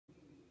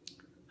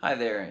Hi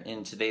there,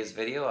 in today's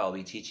video I'll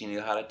be teaching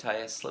you how to tie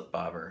a slip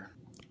bobber.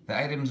 The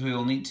items we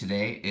will need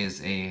today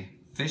is a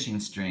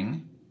fishing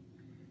string,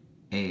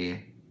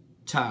 a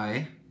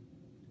tie,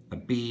 a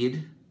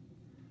bead,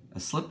 a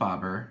slip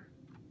bobber,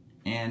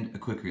 and a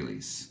quick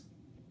release.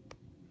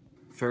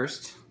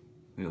 First,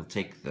 we will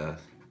take the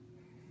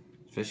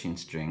fishing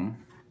string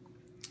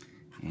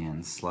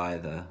and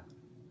slide the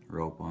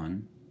rope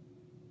on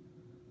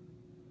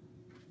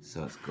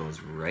so it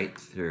goes right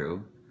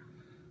through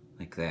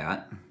like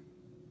that.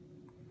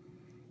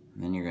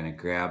 And then you're going to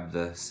grab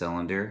the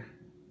cylinder,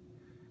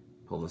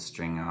 pull the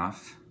string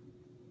off.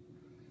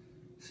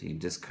 So you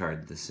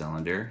discard the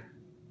cylinder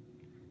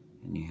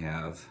and you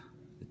have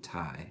the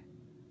tie.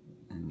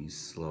 And you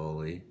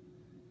slowly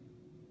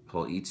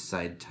pull each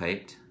side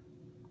tight.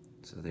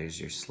 So there's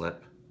your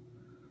slip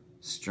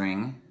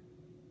string.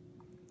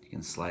 You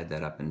can slide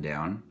that up and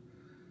down.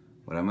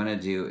 What I'm going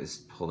to do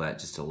is pull that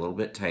just a little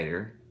bit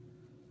tighter.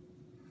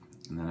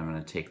 And then I'm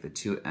going to take the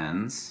two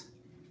ends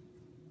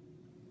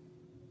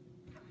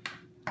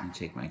and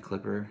take my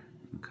clipper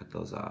and cut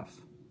those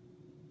off.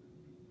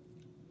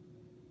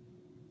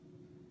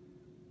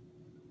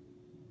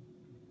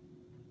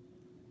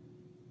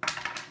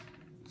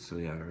 So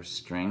we have our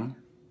string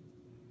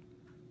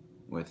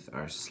with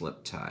our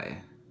slip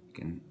tie. You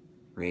can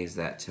raise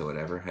that to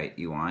whatever height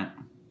you want.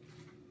 And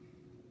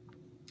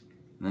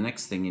the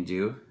next thing you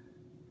do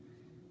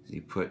is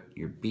you put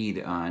your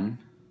bead on.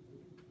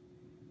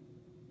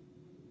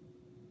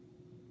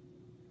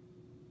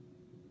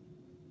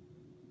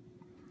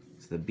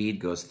 The bead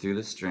goes through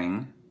the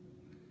string.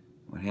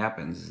 What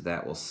happens is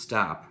that will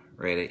stop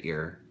right at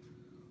your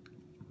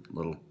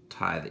little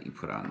tie that you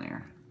put on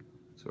there.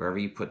 So wherever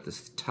you put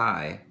this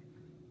tie,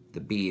 the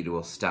bead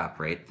will stop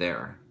right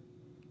there.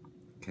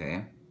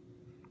 Okay?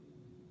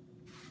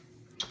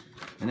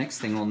 The next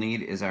thing we'll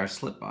need is our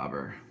slip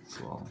bobber.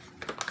 So we'll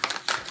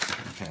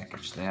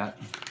package that.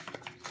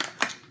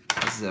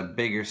 This is a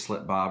bigger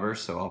slip bobber,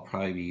 so I'll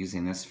probably be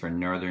using this for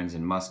northerns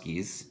and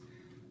muskies.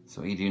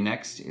 So what you do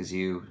next is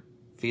you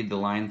feed the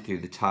line through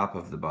the top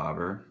of the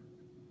bobber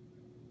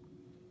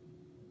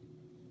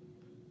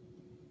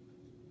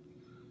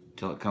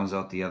till it comes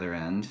out the other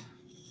end,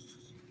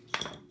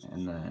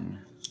 and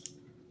then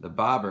the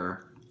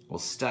bobber will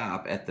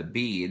stop at the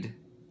bead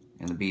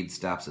and the bead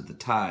stops at the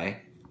tie,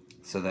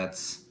 so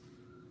that's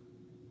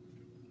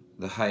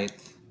the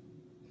height.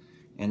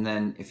 And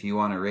then if you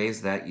want to raise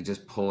that, you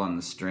just pull on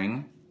the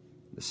string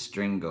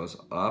goes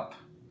up,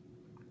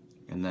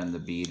 and then the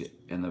bead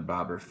and the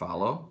bobber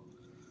follow.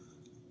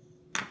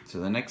 So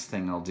the next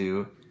thing I'll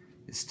do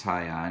is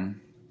tie on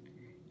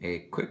a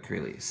quick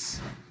release.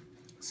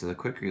 So the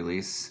quick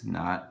release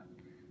knot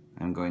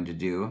I'm going to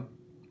do,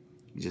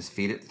 you just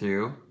feed it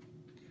through,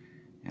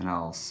 and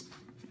I'll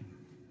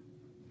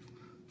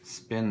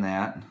spin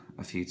that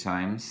a few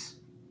times,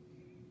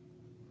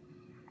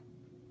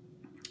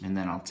 and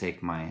then I'll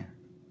take my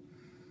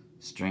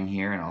string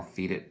here and I'll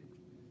feed it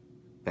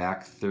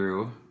back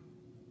through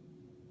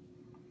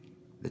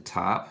the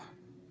top.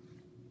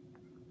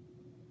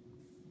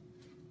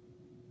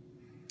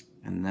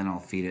 And then I'll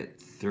feed it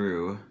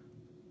through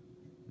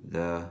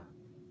the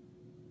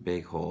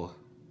big hole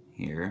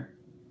here.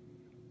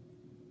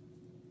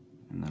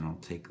 And then I'll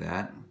take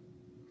that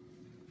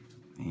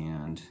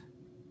and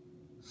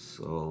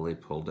slowly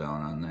pull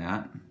down on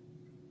that.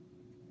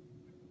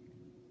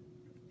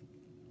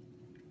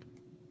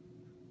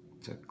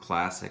 It's a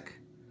classic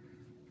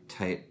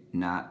tight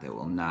knot that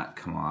will not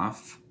come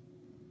off.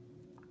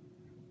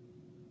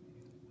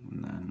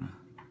 And then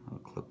I'll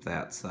clip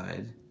that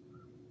side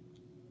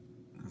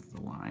of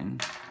the line.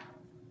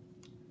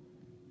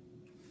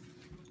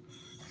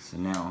 So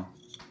now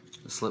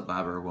the slip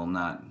bobber will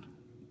not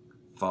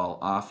fall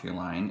off your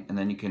line, and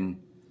then you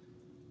can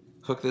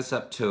hook this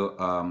up to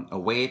a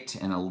weight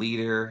and a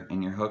leader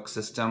in your hook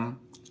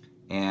system,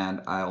 and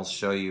I'll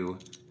show you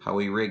how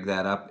we rig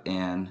that up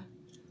and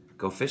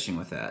go fishing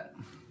with that.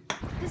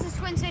 This is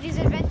Twin Cities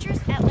Adventures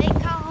at Lake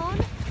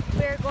Calhoun.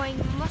 We're going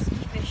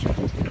muskie fishing.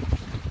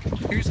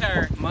 Here's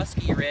our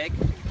muskie rig,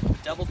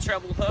 double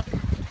treble hook.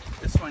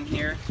 This one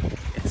here,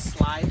 it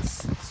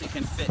slides so you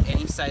can fit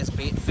any size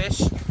bait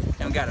fish.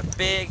 And we got a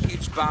big,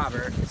 huge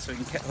bobber, so we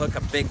can hook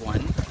a big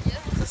one.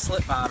 It's a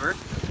slip bobber.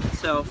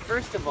 So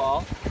first of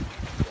all,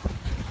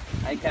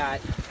 I'm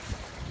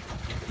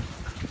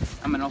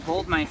gonna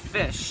hold my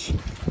fish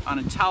on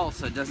a towel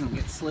so it doesn't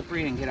get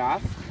slippery and get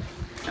off.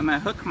 I'm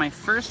gonna hook my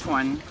first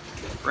one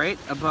right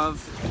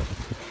above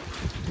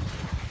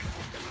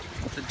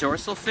the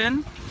dorsal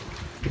fin,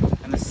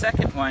 and the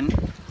second one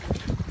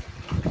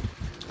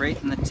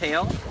right in the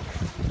tail,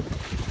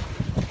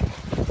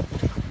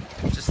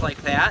 just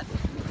like that.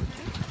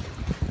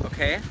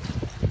 Okay?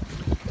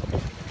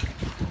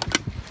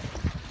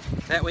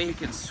 That way you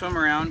can swim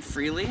around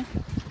freely.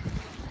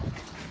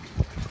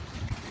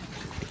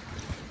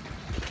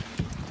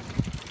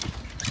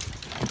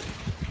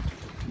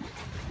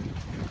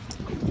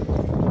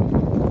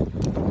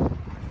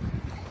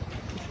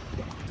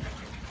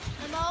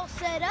 I'm all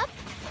set up.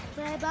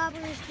 My bobber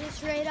is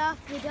just right off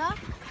the dock,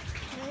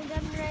 and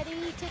I'm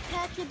ready to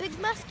catch a big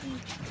muskie.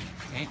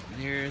 Okay,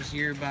 there's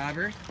your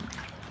bobber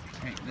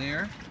right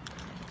there.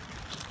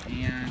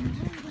 And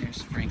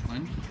there's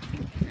Franklin.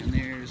 And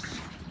there's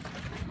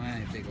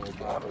my big old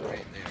bobber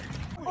right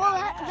there. Well,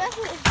 that's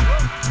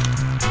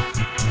it.